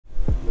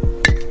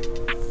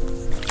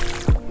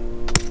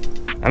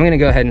I'm gonna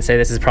go ahead and say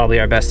this is probably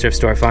our best thrift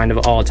store find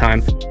of all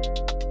time.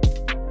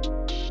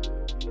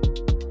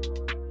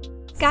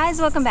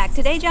 Guys, welcome back.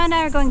 Today John and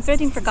I are going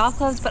thrifting for golf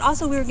clubs, but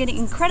also we were getting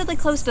incredibly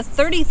close to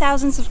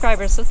 30,000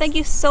 subscribers, so thank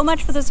you so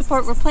much for the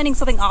support. We're planning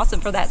something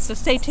awesome for that, so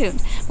stay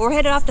tuned. We're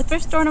headed off to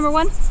thrift store number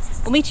 1.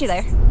 We'll meet you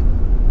there.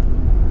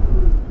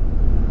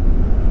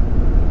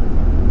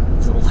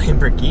 It's a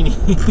Lamborghini.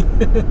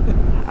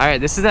 All right,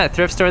 this is that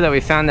thrift store that we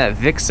found that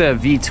Vixa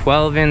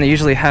V12 in. They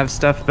usually have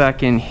stuff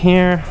back in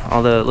here,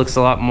 although it looks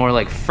a lot more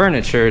like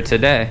furniture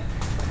today.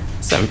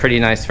 Some pretty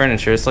nice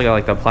furniture. Still got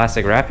like the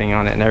plastic wrapping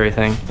on it and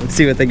everything. Let's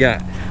see what they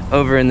got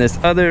over in this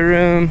other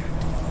room.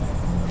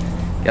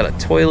 Got a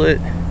toilet.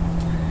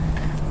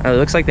 It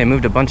looks like they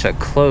moved a bunch of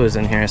clothes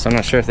in here, so I'm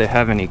not sure if they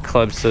have any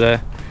clubs today.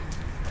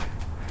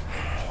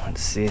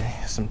 Let's see.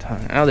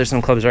 Oh, there's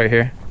some clubs right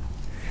here.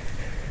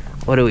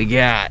 What do we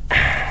got?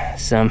 I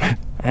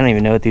don't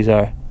even know what these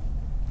are.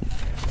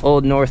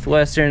 Old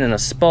Northwestern and a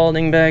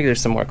Spalding bag. There's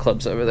some more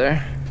clubs over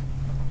there.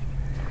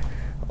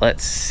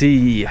 Let's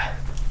see. Got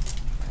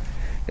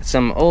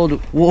some old,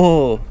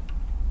 whoa.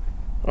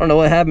 I don't know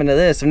what happened to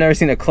this. I've never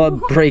seen a club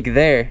break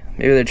there.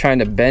 Maybe they're trying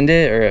to bend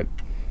it, or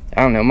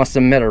I don't know, must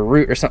have met a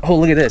root or something. Oh,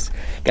 look at this.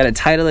 Got a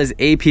Titleist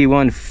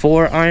AP1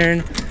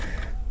 4-iron,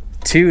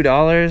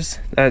 $2.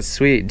 That's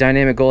sweet.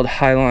 Dynamic gold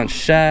high launch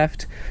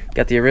shaft.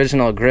 Got the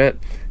original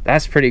grip.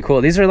 That's pretty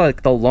cool. These are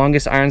like the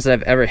longest irons that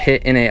I've ever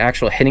hit in an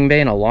actual hitting bay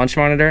and a launch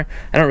monitor.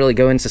 I don't really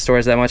go into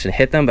stores that much and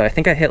hit them, but I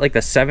think I hit like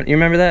the 7. You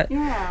remember that?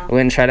 Yeah. I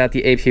went and tried out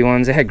the AP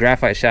ones. They had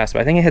graphite shafts,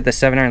 but I think I hit the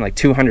 7-iron like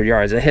 200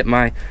 yards. I hit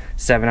my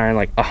 7-iron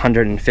like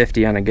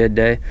 150 on a good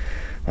day.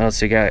 What else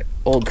we got?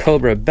 Old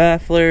Cobra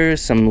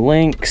bafflers, some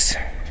links.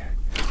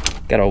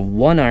 Got a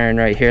 1-iron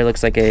right here.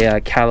 Looks like a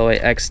Callaway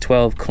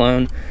X12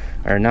 clone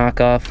or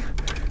knockoff.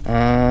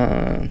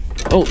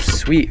 Oh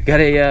sweet, got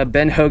a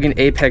Ben Hogan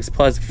Apex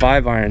Plus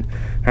 5-iron.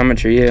 How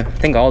much are you? I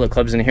think all the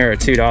clubs in here are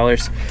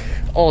 $2.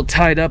 All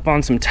tied up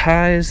on some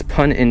ties,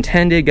 pun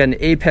intended. Got an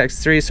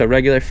Apex 3, so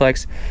regular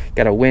flex.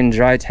 Got a Win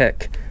Dry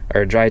Tech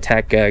or Dry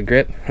Tack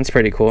grip. That's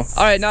pretty cool.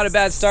 All right, not a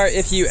bad start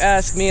if you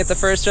ask me at the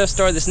first thrift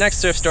store. This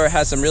next thrift store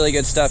has some really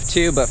good stuff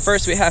too, but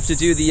first we have to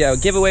do the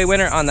giveaway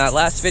winner on that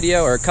last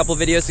video, or a couple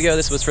videos ago.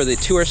 This was for the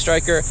Tour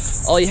Striker.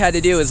 All you had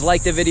to do is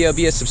like the video,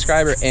 be a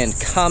subscriber, and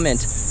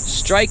comment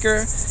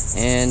Striker.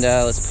 And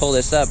let's pull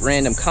this up.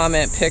 Random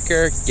comment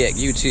picker, get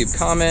YouTube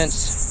comments.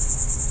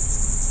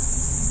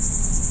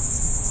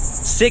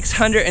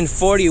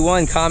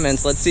 641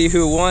 comments. Let's see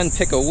who won.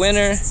 Pick a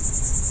winner.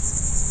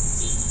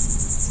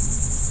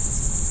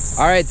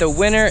 All right, the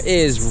winner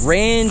is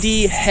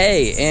Randy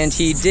Hay, and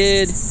he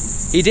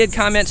did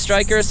comment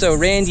Striker. So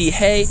Randy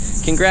Hay,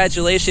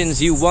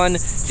 congratulations, you won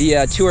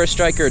the Tour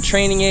Striker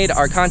training aid.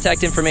 Our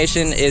contact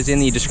information is in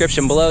the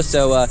description below,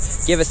 so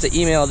give us the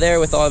email there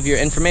with all of your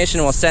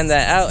information. We'll send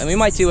that out, and we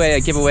might do a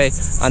giveaway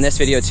on this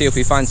video too if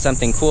we find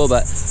something cool.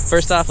 But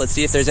first off, let's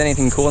see if there's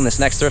anything cool in this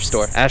next thrift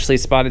store. Ashley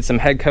spotted some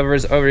head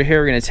covers over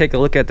here. We're gonna take a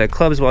look at the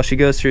clubs while she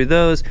goes through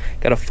those.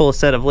 Got a full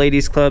set of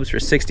ladies clubs for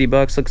 60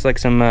 bucks. Looks like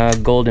some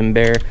Golden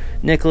Bear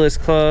Nicholas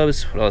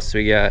clubs. What else do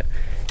we got?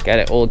 Got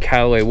an old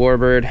Callaway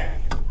Warbird,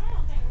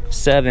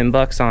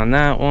 $7 on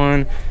that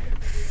one.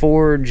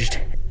 Forged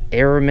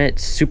Aramid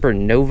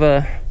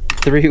Supernova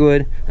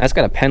 3-wood. That's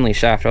got a Penley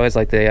shaft. I always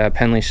like the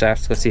Penley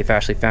shafts. Let's see if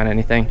Ashley found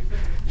anything.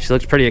 She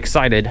looks pretty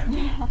excited.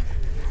 Yeah.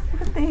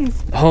 Look at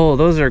these. Oh,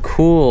 those are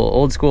cool.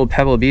 Old school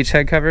Pebble Beach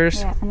head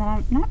covers. Yeah, and then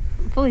I'm not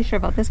fully sure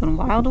about this one.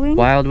 Wild Wing?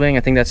 Wild Wing, I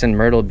think that's in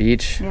Myrtle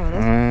Beach.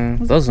 Yeah,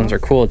 those ones are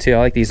cool too. I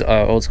like these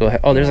old school.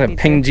 Oh, there's a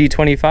Ping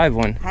G25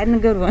 one. Hiding a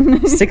good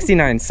one.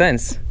 69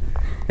 cents.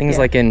 Things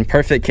like in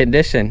perfect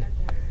condition.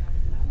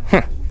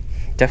 Huh.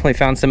 Definitely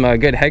found some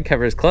good head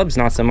covers. Clubs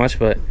not so much,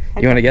 but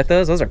you want to get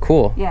those? Those are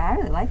cool. Yeah, I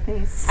really like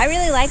these. I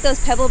really like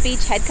those Pebble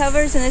Beach head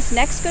covers, and this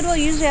next Goodwill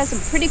usually has some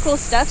pretty cool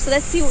stuff, so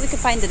let's see what we can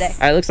find today.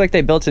 All right, looks like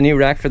they built a new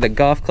rack for the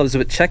golf clubs,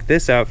 but check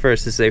this out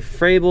first. This is a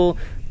Frable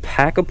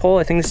Pack-a-Pole.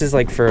 I think this is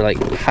like for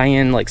like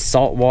high-end like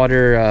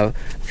saltwater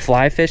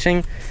fly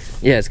fishing.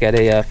 Yeah, it's got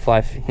a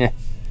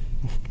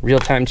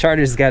real-time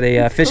charter's got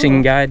a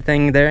fishing guide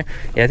thing there.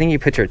 Yeah, I think you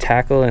put your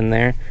tackle in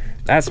there.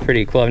 That's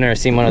pretty cool. I've never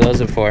seen one of those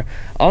before.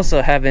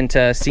 Also haven't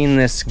seen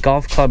this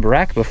golf club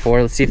rack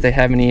before. Let's see if they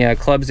have any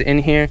clubs in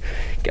here.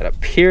 Got a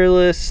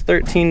Peerless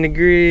 13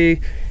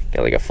 degree.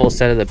 Got like a full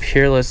set of the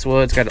Peerless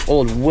woods. Got an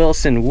old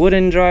Wilson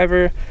wooden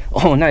driver.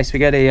 Oh, nice. We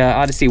got a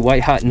Odyssey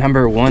White Hot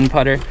 #1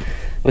 putter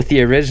with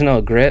the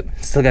original grip.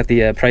 Still got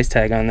the price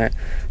tag on that.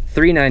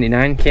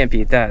 $3.99, can't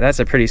beat that. That's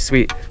a pretty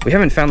sweet. We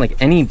haven't found like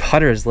any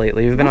putters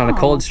lately. We've been on a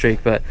cold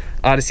streak, but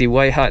Odyssey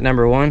White Hot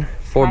 #1,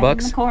 $4. In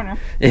the corner.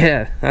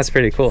 Yeah, that's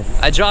pretty cool.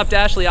 I dropped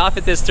Ashley off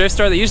at this thrift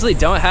store. They usually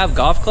don't have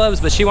golf clubs,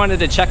 but she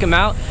wanted to check them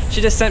out. She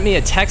just sent me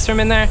a text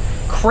from in there.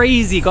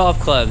 Crazy golf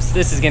clubs.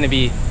 This is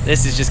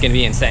just gonna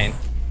be insane.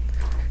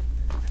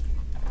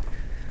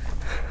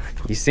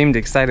 You seemed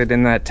excited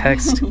in that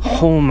text.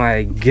 Oh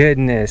my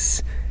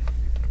goodness.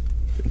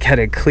 Got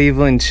a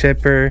Cleveland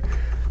chipper.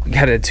 We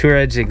got a Tour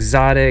Edge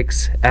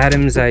Exotics,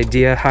 Adams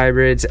Idea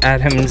Hybrids,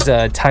 Adams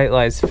Tight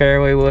Lies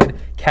Fairway Wood,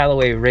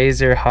 Callaway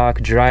Razor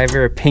Hawk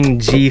Driver, Ping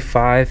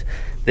G5.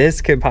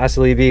 This could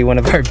possibly be one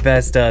of our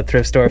best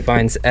thrift store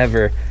finds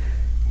ever.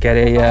 Got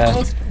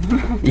a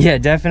yeah,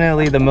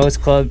 definitely the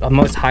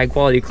most high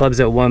quality clubs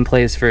at one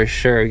place for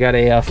sure. We got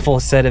a full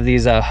set of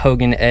these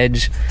Hogan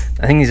Edge.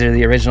 I think these are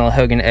the original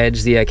Hogan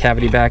Edge, the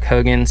cavity back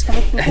Hogans.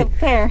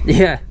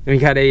 Yeah, we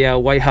got a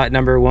White Hot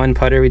 #1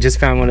 putter. We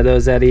just found one of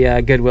those at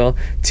a Goodwill.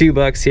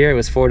 $2 here. It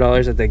was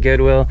 $4 at the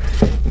Goodwill.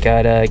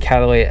 Got a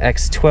Callaway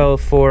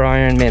X12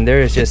 4-iron. Man, there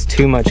is just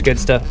too much good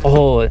stuff.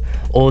 Oh,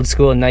 old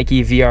school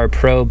Nike VR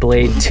Pro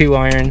Blade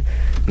 2-iron.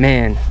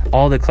 Man,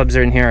 all the clubs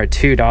are in here are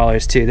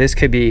 $2 too. This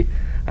could be,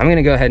 I'm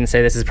gonna go ahead and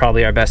say this is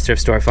probably our best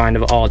thrift store find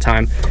of all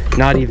time.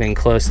 Not even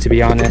close, to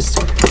be honest.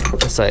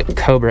 It's like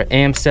Cobra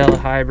Amstel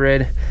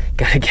hybrid.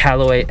 Got a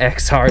Callaway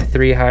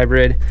XR3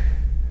 hybrid.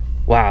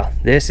 Wow,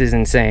 this is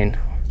insane.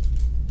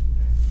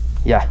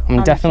 Yeah,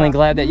 I'm definitely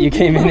glad that you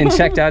came in and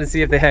checked out to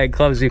see if they had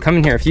clubs. We've come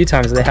in here a few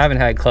times, they haven't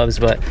had clubs,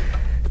 but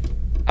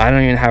I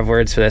don't even have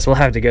words for this. We'll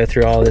have to go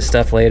through all this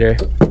stuff later.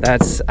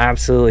 That's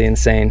absolutely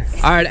insane.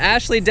 All right,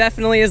 Ashley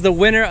definitely is the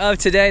winner of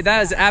today.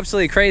 That is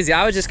absolutely crazy.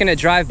 I was just gonna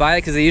drive by it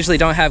because they usually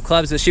don't have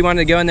clubs, but she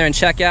wanted to go in there and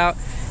check out.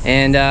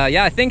 And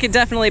yeah, I think it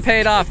definitely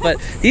paid off. But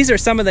these are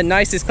some of the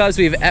nicest clubs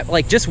we've,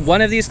 like just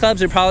one of these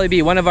clubs would probably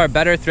be one of our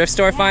better thrift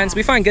store finds.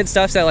 We find good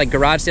stuff at like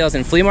garage sales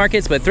and flea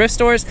markets, but thrift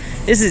stores,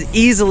 this is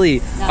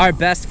easily our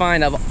best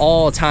find of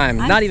all time.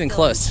 Not even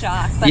close.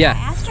 Shocked, but yeah.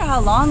 I asked her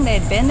how long they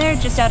had been there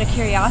just out of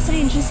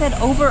curiosity, and she said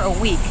over a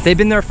week. They've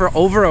been there for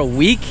over a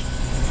week?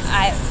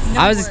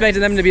 I was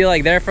expecting them to be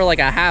like there for like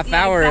a half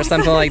hour or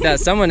something like that.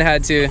 Someone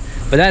had to,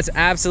 but that's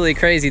absolutely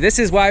crazy. This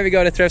is why we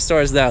go to thrift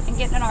stores though. And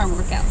getting an arm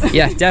workout.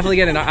 Yeah, definitely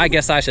getting an, I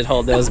guess I should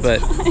hold those, but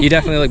you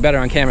definitely look better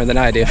on camera than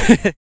I do.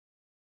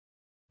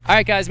 All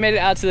right guys, made it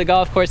out to the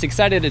golf course.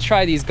 Excited to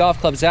try these golf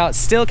clubs out.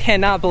 Still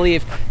cannot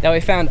believe that we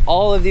found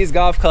all of these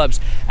golf clubs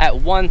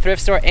at one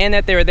thrift store and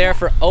that they were there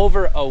for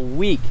over a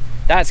week.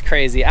 That's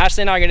crazy.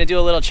 Ashley and I are gonna do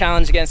a little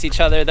challenge against each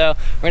other though.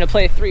 We're gonna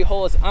play 3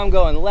 holes. I'm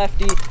going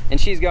lefty and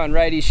she's going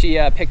righty. She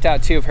picked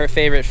out 2 of her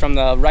favorites from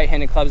the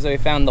right-handed clubs that we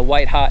found, the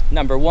White Hot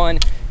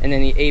 #1 and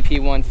then the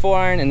AP1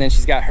 4-iron, and then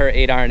she's got her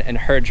 8-iron and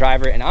her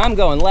driver, and I'm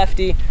going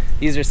lefty.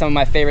 These are some of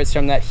my favorites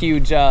from that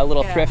huge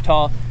little thrift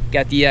haul.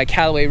 Got the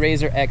Callaway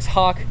Razor X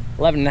Hawk,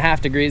 11.5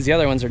 degrees. The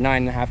other ones are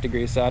 9.5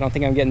 degrees, so I don't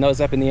think I'm getting those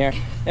up in the air.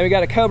 Then we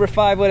got a Cobra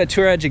 5 wood, a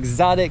Tour Edge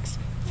Exotics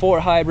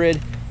 4 hybrid,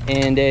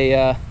 and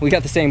a we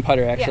got the same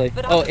putter actually.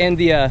 Yeah, oh, and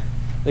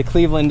the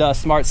Cleveland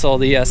Smart Sole,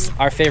 the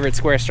our favorite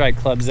square strike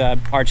club's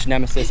arch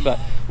nemesis. But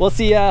we'll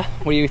see. What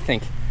do you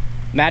think?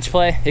 Match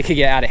play? It could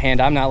get out of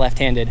hand. I'm not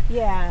left-handed.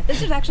 Yeah,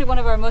 this is actually one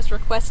of our most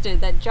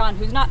requested, that John,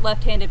 who's not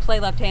left-handed,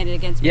 play left-handed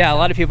against me. Yeah, so. A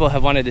lot of people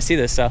have wanted to see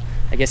this, so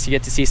I guess you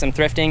get to see some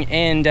thrifting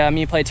and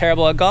me play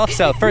terrible at golf.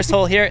 So first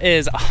hole here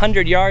is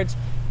 100 yards.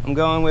 I'm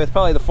going with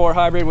probably the 4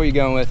 hybrid. What are you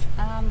going with?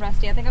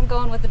 Rusty. I think I'm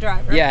going with the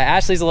driver. Yeah,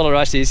 Ashley's a little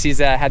rusty. She's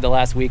had the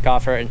last week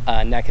off. Her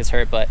neck is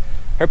hurt, but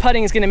her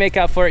putting is going to make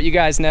up for it. You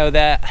guys know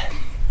that.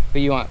 Who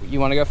you want?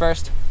 You want to go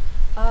first?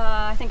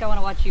 I think I want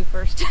to watch you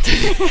first.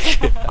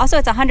 Also,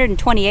 it's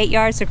 128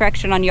 yards, so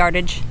correction on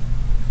yardage.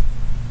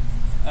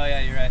 Oh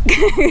yeah, you're right.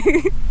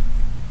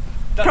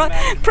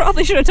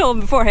 Probably should have told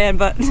him beforehand,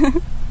 but.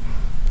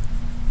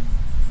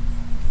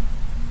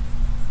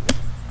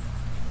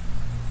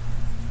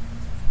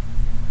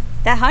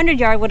 That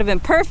 100-yard would have been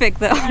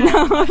perfect, though. Yeah,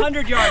 no.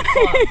 100-yard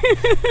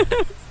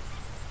club.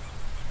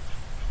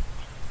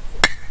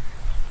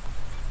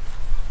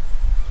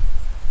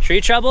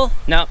 Tree trouble?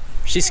 No,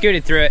 she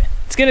scooted through it.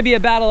 It's gonna be a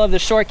battle of the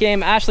short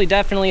game. Ashley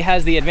definitely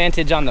has the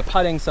advantage on the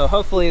putting, so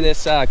hopefully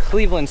this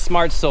Cleveland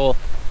Smart Sole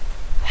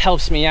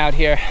helps me out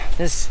here.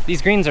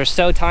 These greens are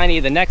so tiny.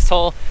 The next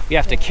hole, we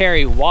have to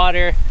carry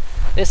water.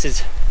 This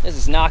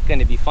is not going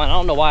to be fun. I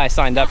don't know why I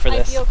signed up for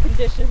this. Ideal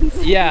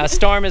conditions. Yeah, a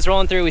storm is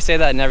rolling through. We say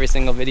that in every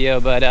single video,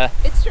 but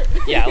it's true.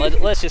 Yeah,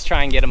 let's just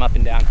try and get them up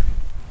and down.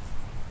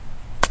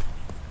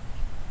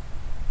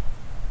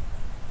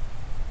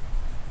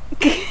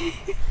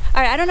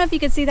 All right, I don't know if you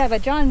could see that,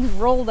 but John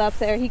rolled up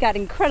there. He got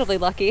incredibly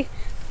lucky.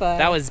 But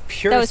that was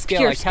pure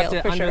skill. I kept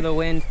it under the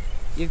wind.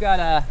 You've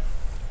got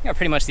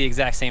pretty much the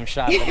exact same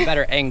shot, but a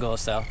better angle.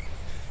 So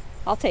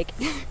I'll take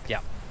it. Yeah.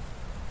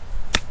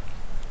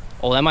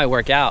 Oh, that might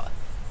work out.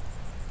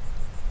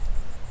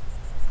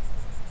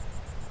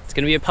 It's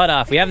gonna be a putt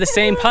off. We have the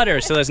same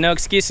putter, so there's no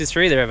excuses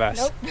for either of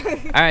us. Nope.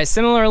 All right,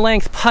 similar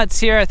length putts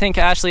here. I think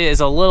Ashley is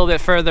a little bit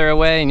further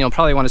away, and you'll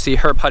probably want to see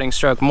her putting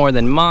stroke more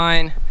than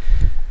mine.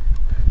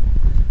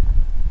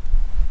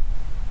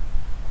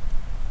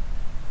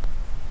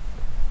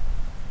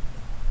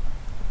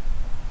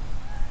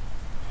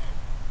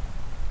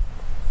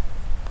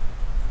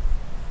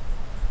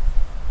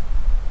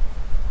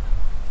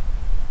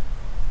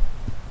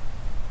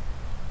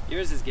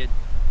 Yours is good.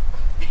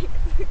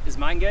 Is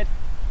mine good?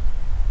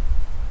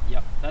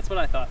 Yep, that's what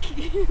I thought.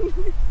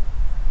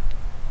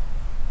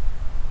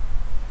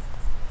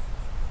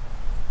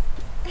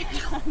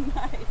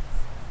 Nice.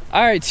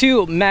 All right,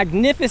 2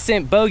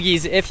 magnificent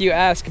bogeys, if you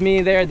ask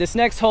me there. This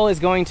next hole is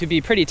going to be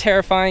pretty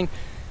terrifying.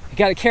 You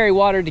got to carry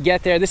water to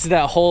get there. This is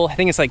that hole, I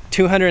think it's like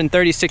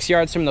 236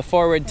 yards from the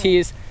forward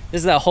tees. This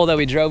is that hole that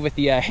we drove with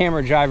the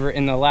hammer driver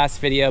in the last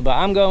video, but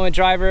I'm going with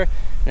driver.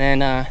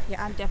 And yeah,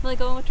 I'm definitely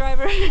going with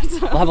driver. So.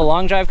 We'll have a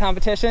long drive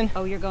competition.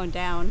 Oh, you're going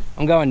down.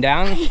 I'm going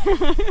down.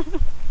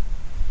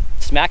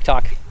 Smack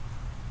talk.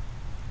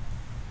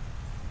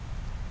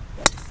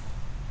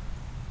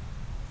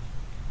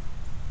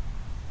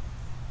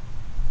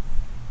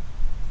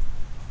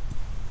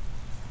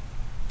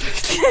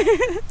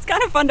 It's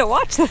kind of fun to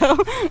watch though.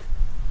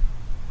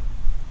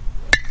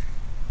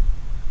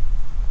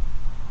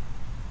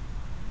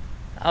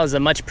 That was a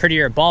much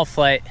prettier ball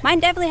flight. Mine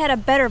definitely had a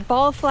better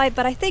ball flight,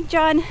 but I think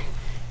John,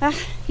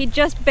 he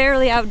just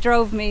barely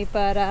outdrove me.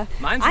 But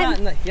mine's not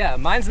in the,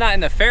 mine's not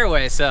in the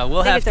fairway, so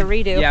we'll have to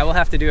redo. Yeah, we'll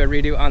have to do a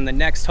redo on the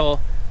next hole.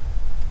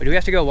 Or do we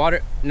have to go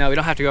water? No, we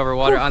don't have to go over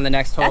water on the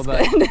next hole.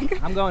 But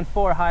I'm going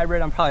 4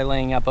 hybrid. I'm probably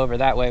laying up over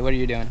that way. What are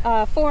you doing?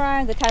 4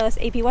 iron, the Titleist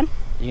AP1.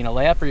 You gonna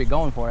lay up or are you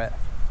going for it?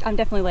 I'm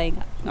definitely laying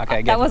up. Okay,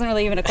 good. That wasn't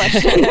really even a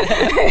question.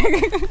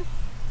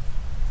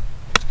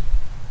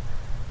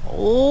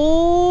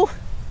 Oh,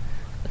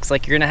 looks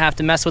like you're gonna have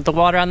to mess with the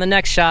water on the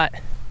next shot.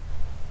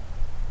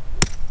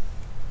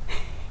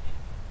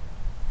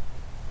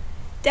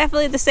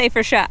 Definitely the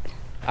safer shot.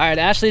 All right,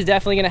 Ashley's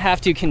definitely gonna have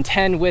to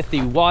contend with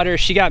the water.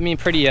 She got me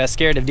pretty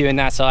scared of doing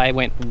that, so I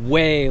went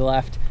way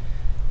left.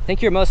 I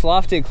think your most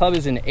lofted club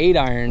is an 8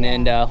 iron,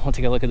 and we'll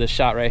take a look at this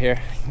shot right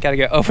here. You gotta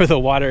go over the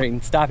water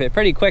and stop it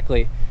pretty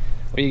quickly.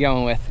 What are you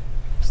going with?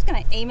 I'm just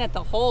gonna aim at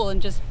the hole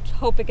and just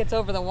hope it gets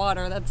over the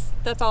water.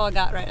 That's all I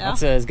got right now.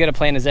 That's as good a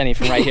plan as any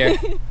from right here.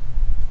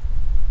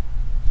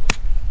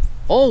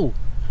 Oh!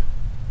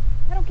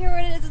 I don't care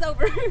what it is, it's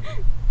over.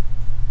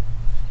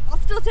 I'll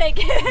still take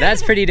it.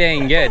 That's pretty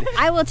dang good.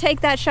 I will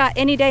take that shot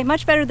any day.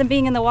 Much better than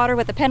being in the water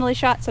with a penalty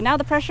shot. So now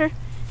the pressure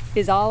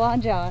is all on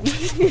John.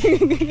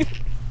 Sit.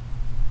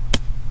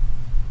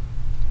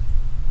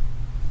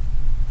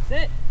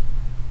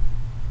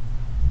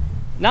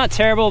 Not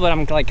terrible, but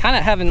I'm like kind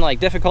of having like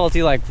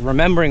difficulty like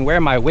remembering where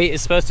my weight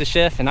is supposed to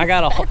shift, and I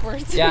got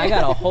I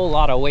got a whole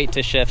lot of weight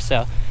to shift.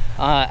 So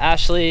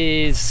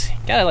Ashley's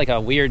got like a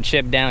weird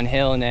chip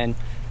downhill, and then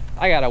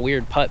I got a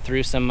weird putt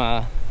through some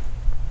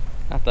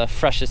not the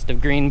freshest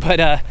of green, but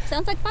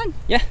sounds like fun.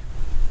 Yeah,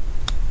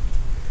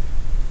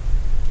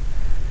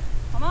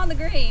 I'm on the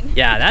green.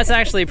 Yeah, that's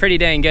actually pretty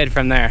dang good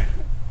from there.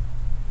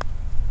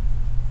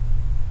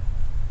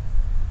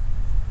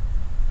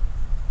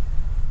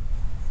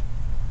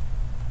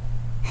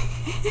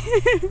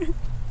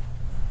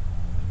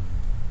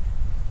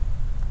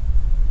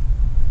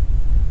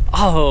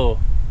 Oh,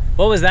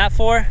 what was that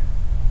for?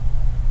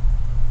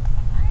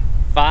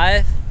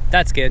 5?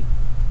 That's good.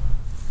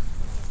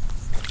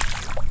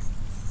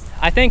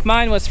 I think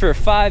mine was for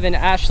 5, and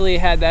Ashley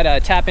had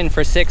that tap in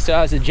for 6, so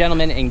I was a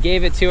gentleman and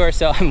gave it to her.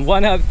 So I'm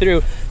 1 up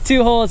through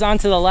 2 holes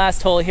onto the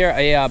last hole here,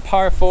 a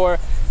par 4,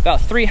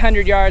 about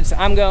 300 yards.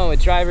 I'm going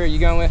with driver. You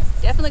going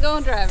with? Definitely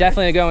going driver.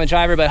 Definitely going with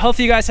driver, but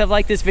hopefully you guys have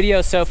liked this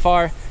video so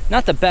far.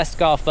 Not the best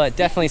golf, but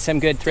definitely some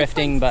good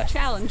thrifting. But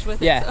challenge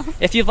with yeah, it, so.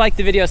 If you've liked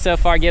the video so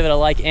far, give it a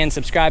like and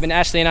subscribe. And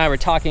Ashley and I were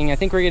talking, I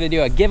think we're gonna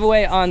do a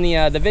giveaway on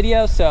the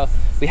video. So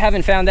we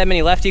haven't found that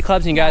many lefty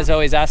clubs, and you guys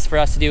always ask for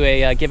us to do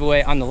a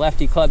giveaway on the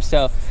lefty club.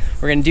 So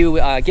we're gonna do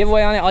a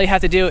giveaway on it. All you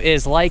have to do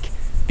is like,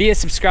 be a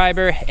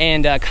subscriber,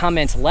 and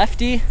comment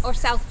lefty or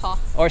southpaw.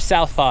 Or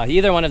southpaw.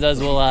 Either one of those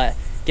will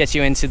get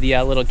you into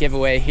the little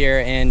giveaway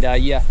here. And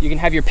yeah, you can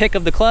have your pick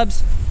of the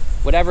clubs,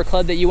 whatever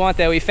club that you want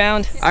that we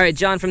found. All right,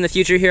 John from the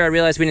future here. I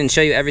realized we didn't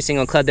show you every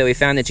single club that we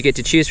found that you get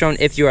to choose from.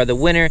 If you are the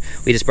winner,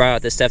 we just brought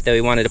out the stuff that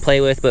we wanted to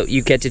play with, but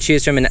you get to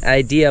choose from an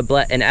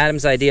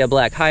Adams Idea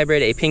Black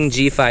Hybrid, a Ping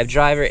G5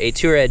 driver, a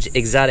Tour Edge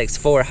Exotics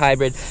 4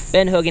 Hybrid,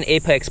 Ben Hogan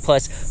Apex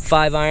Plus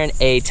 5 iron,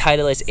 a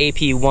Titleist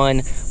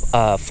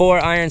AP1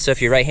 4 iron. So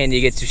if you're right-handed,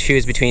 you get to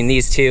choose between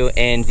these two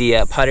and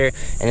the putter,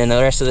 and then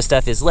the rest of the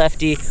stuff is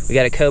lefty. We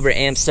got a Cobra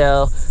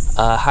Amstel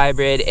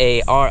Hybrid,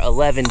 a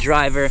R11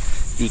 driver,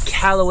 the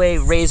Callaway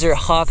Razor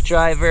Hawk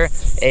driver,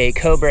 a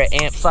Cobra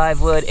Amp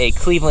 5 wood, a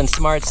Cleveland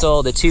Smart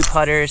Soul, the 2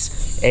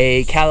 putters,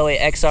 a Callaway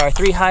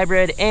XR3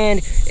 hybrid,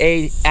 and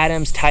a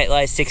Adams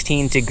Tightline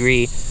 16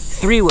 degree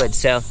 3 wood.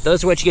 So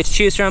those are what you get to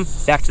choose from.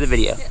 Back to the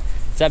video.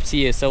 It's up to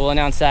you. So we'll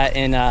announce that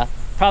in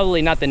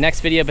probably not the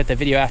next video, but the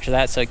video after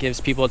that, so it gives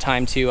people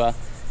time to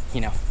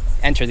you know,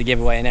 enter the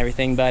giveaway and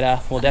everything.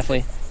 But we'll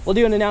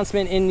do an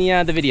announcement in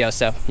the video.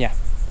 So yeah,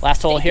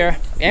 last hole here,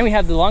 and we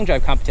have the long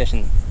drive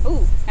competition.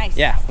 Ooh, nice.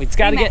 Yeah, it's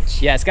got to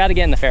get. Yeah, it's got to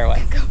get in the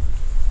fairway. Go.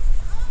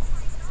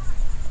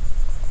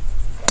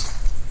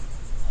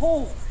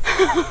 Oh.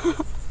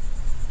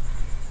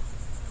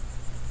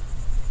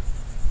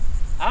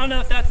 I don't know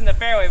if that's in the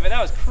fairway, but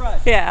that was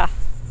crushed. Yeah.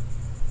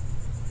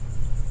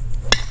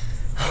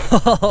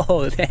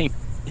 Oh, dang.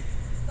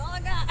 That's all I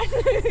got.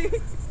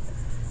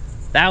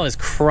 That was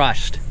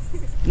crushed.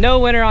 No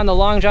winner on the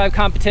long drive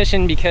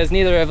competition because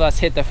neither of us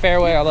hit the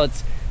fairway, although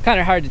it's kind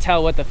of hard to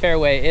tell what the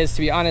fairway is,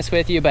 to be honest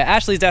with you, but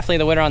Ashley's definitely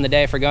the winner on the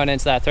day for going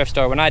into that thrift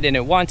store when I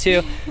didn't want to.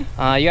 You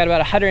got about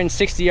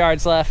 160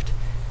 yards left,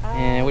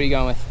 and what are you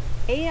going with?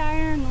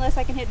 8-iron, unless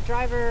I can hit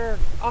driver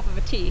off of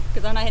a tee,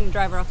 because I'm not hitting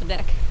driver off the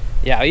deck.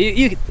 Yeah,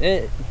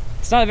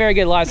 it's not a very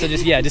good lie, so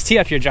just tee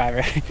up your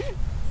driver.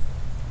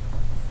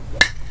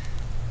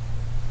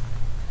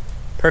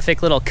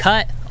 Perfect little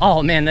cut.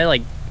 Oh man, they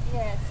like...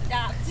 Yeah, it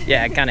stopped.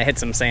 Yeah, it kind of hit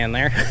some sand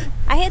there.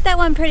 I hit that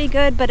one pretty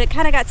good, but it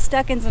kind of got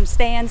stuck in some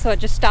stands, so it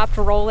just stopped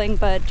rolling.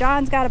 But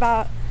John's got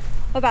about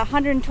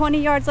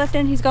 120 yards left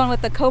in. He's going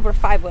with the Cobra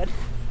 5-wood.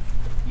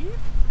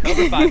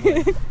 Cobra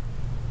 5-wood.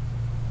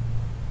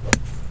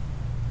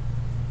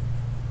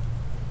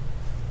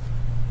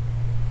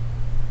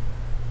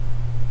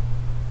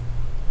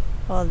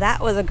 Well,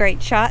 that was a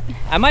great shot.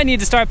 I might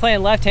need to start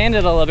playing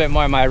left-handed a little bit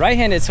more. My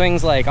right-handed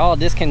swing's like all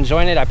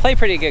disconjointed. I play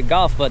pretty good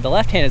golf, but the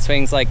left-handed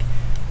swing's like,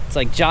 it's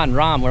like John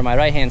Rahm, where my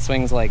right-hand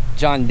swing's like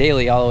John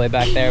Daly all the way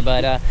back there.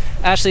 But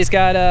Ashley's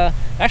got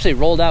actually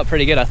rolled out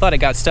pretty good. I thought it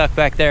got stuck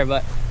back there,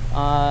 but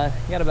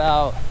got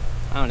about,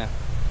 I don't know,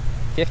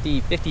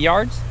 50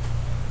 yards.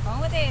 Going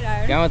with the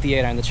 8-iron. Going with the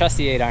 8-iron, the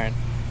trusty 8-iron.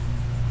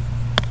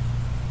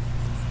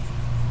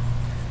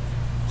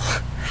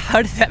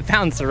 How did that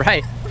bounce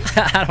right?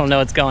 I don't know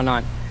what's going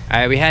on. All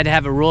right, we had to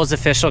have a rules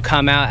official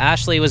come out.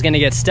 Ashley was gonna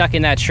get stuck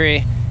in that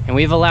tree, and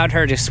we've allowed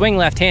her to swing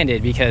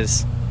left-handed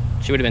because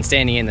she would have been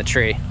standing in the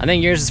tree. I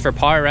think yours is for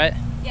par, right?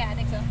 Yeah, I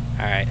think so.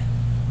 All right.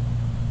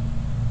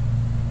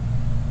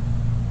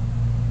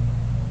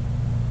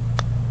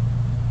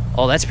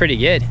 Oh, that's pretty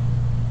good.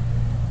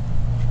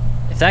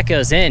 If that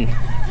goes in,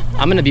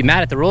 I'm gonna be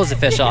mad at the rules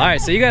official. All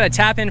right, so you gotta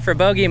tap in for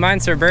bogey,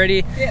 mine's for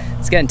birdie. Yeah.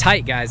 It's getting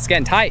tight, guys, it's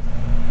getting tight.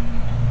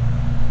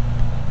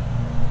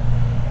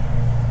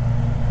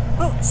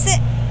 Oh, sit.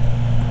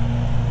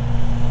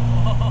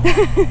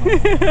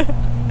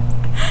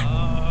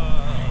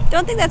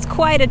 Don't think that's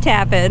quite a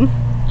tap in.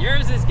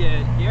 Yours is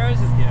good. Yours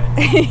is good.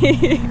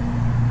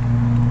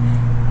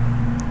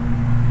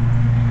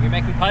 You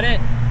make me putt it?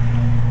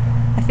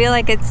 I feel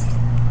like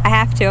I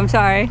have to, I'm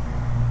sorry.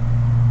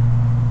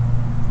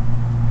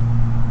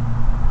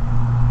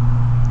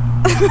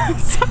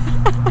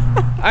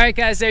 All right,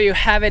 guys, there you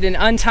have it. An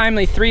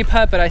untimely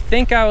 3-putt, but I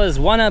think I was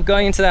 1-up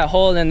going into that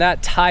hole, and then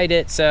that tied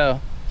it, so.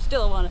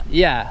 Still a 1-up.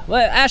 Yeah,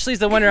 well, Ashley's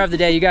the winner of the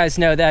day. You guys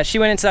know that. She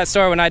went into that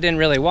store when I didn't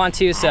really want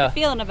to, so. I had a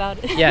feeling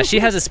about it. Yeah, she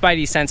has a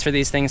spidey sense for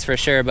these things for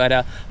sure,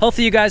 but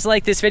hopefully you guys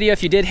like this video.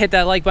 If you did, hit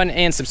that like button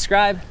and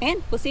subscribe.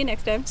 And we'll see you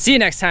next time. See you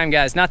next time,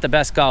 guys. Not the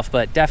best golf,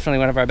 but definitely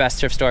one of our best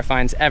thrift store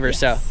finds ever, Yes.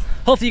 so.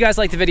 Hopefully you guys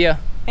like the video.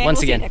 And Once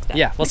we'll see you again, next time.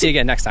 yeah, we'll see you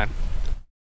again next time.